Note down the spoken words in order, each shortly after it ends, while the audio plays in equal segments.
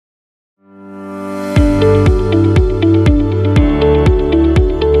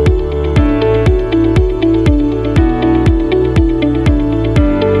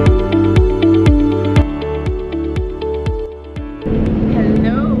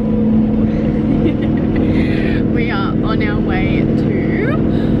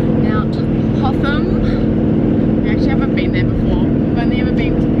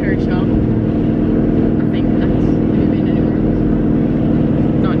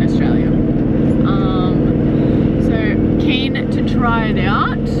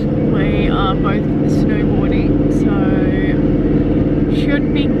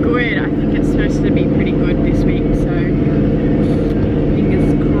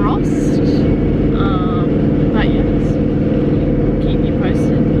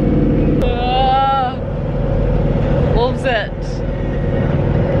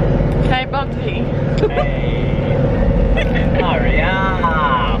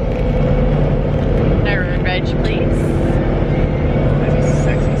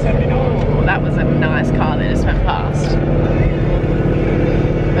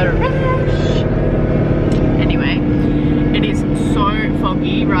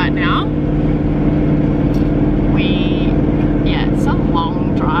right now. Yeah, it's a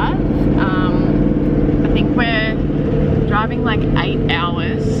long drive. I think we're driving like 8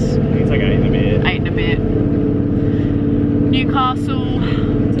 hours. It's like 8 and a bit. 8 and a bit. Newcastle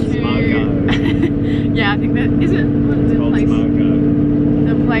to Smoko. yeah, I think that is it. What is It's the called place? Smoko.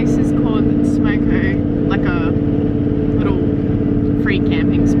 The place is called Smoko, like a little free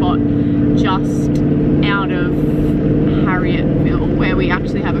camping spot just out of Harrietville, where we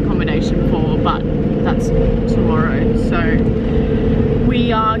actually have accommodation for, but that's tomorrow. So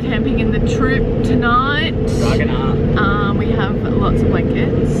we are camping in the troop tonight. We have lots of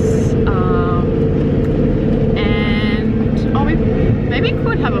blankets. And oh, we maybe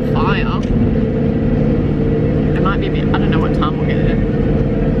could have a fire. It might be a bit, I don't know what time we'll get there.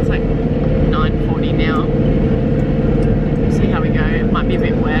 It's like 9:40 now. We'll see how we go. It might be a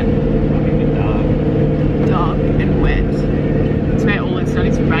bit wet. Might be a bit dark. Dark and wet. It's where all it's done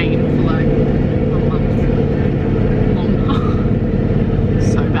is rain for like a month longer.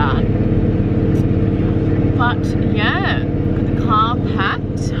 So bad. But yeah, got the car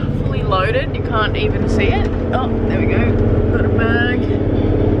packed, fully loaded. You can't even see it. Oh, there we go. Got a bag,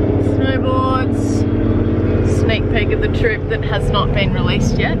 snowboards, sneak peek of the troop that has not been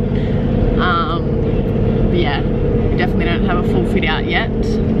released yet. But yeah, we definitely don't have a full fit out yet.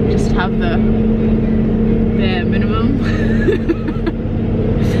 Just have the bare minimum.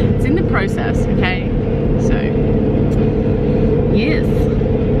 It's in the process, okay? So, yes.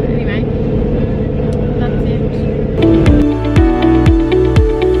 Anyway, that's it.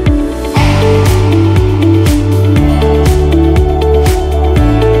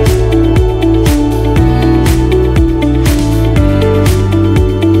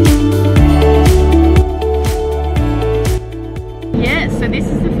 So this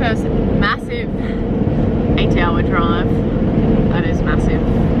is the first massive 8-hour drive. That is massive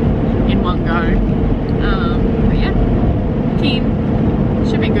in one go. But yeah, keen.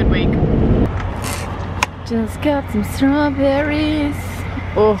 Should be a good week. Just got some strawberries.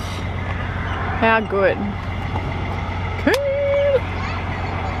 Oh, how good. Cool.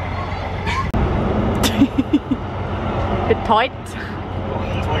 Bit tight.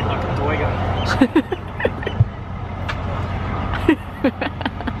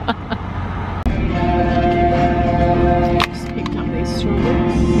 Just picked up these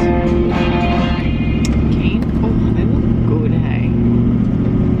strawberries. Keen. Oh, they look good, hey?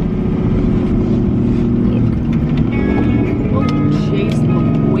 Look. Oh, jeez,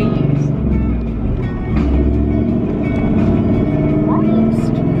 Louise.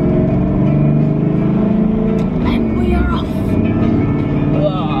 Almost. And we are off.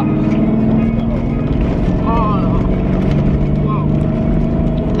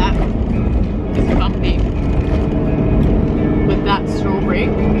 That strawberry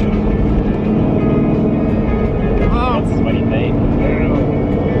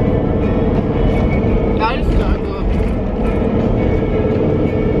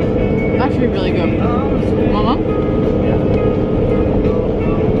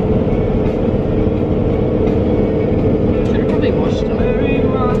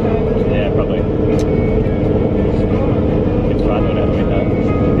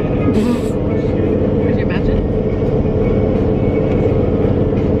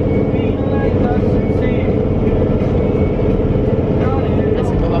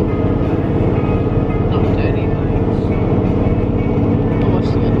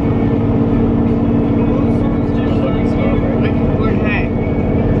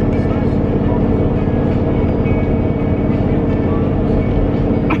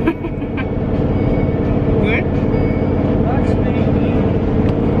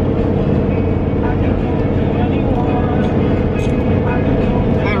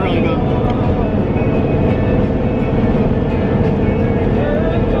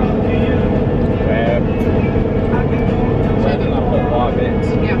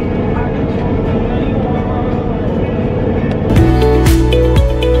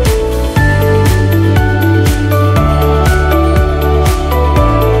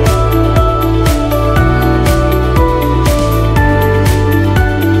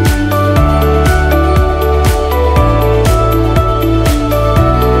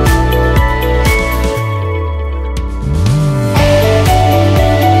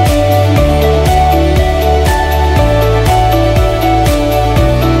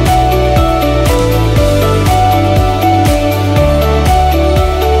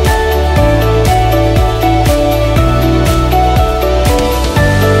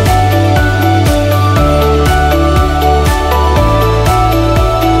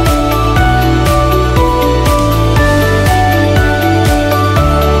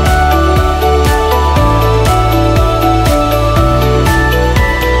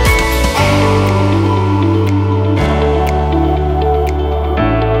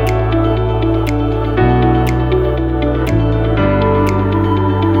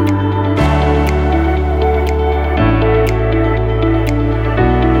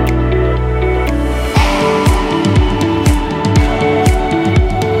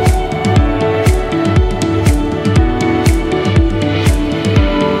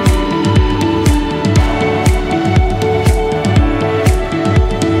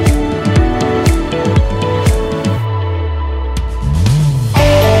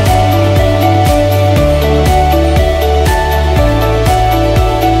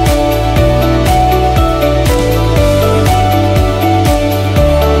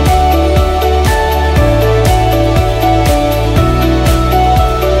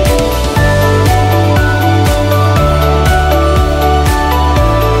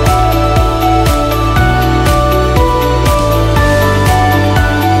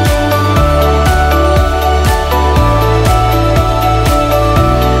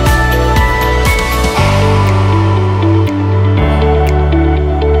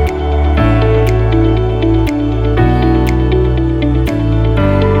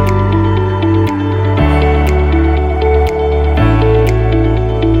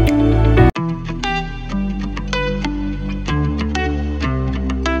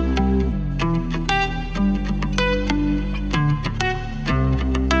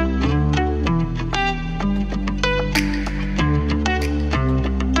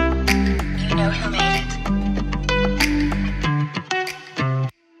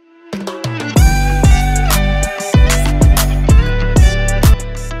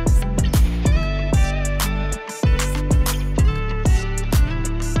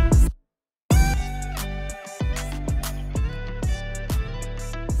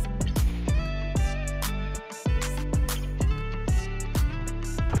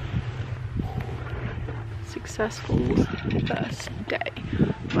successful first day.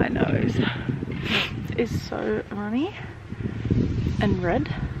 My nose is so runny and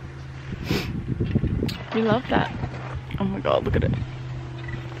red. We love that. Oh my god, look at it.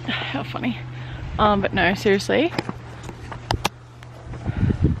 How funny. But no, seriously.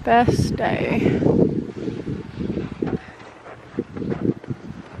 Best day.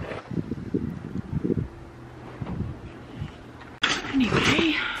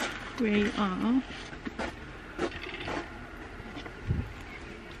 Anyway, we are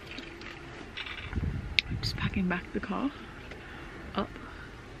just packing back the car up.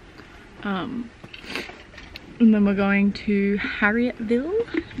 And then we're going to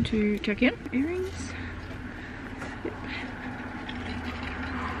Harrietville to check in. Earrings. Yep.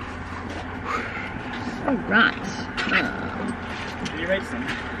 Alright. Did you race them?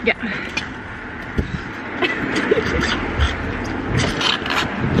 Yeah.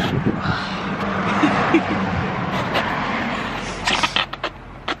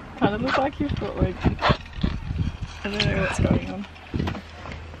 Kind of look like you've got like, I don't know what's going on.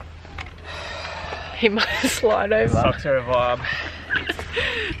 He might slide over. Socks are a vibe.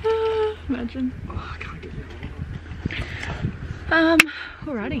 Imagine. Oh, I can't get it.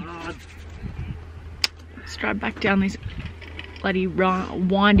 Alrighty. Let's drive back down this bloody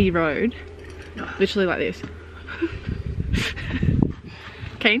windy road. Literally like this.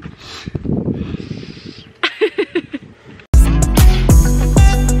 Keen?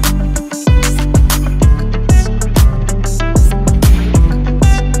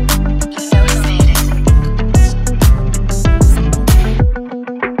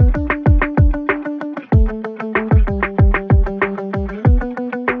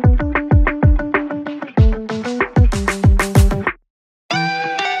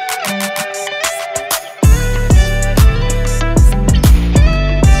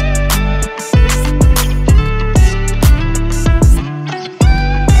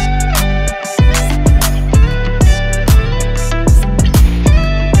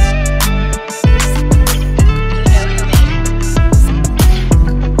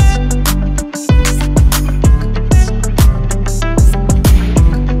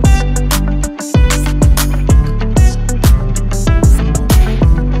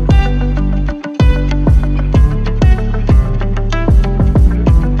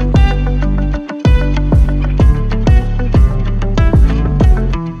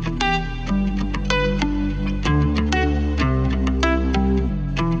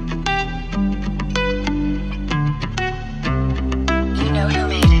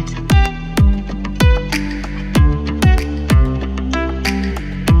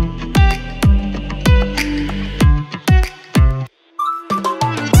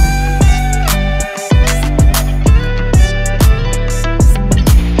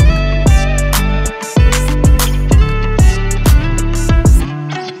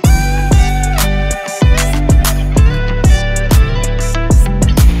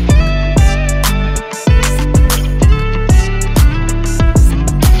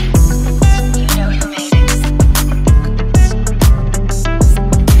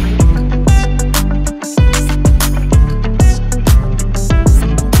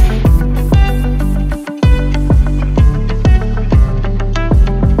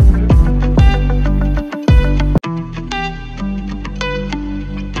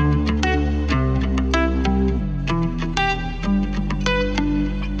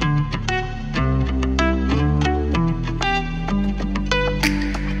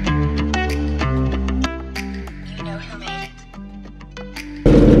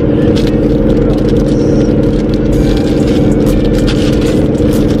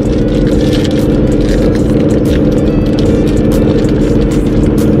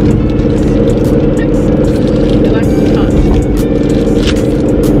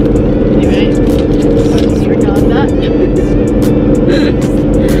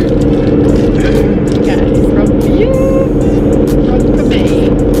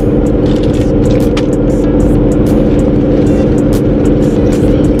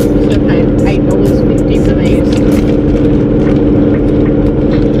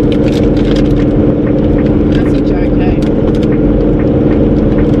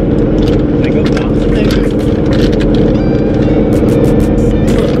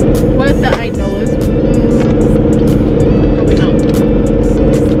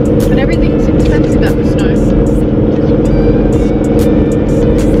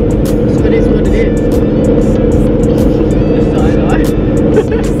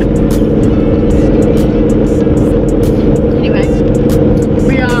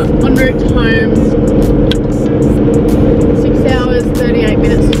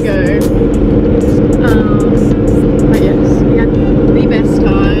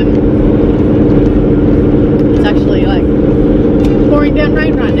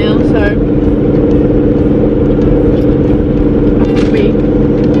 pouring rain right now, so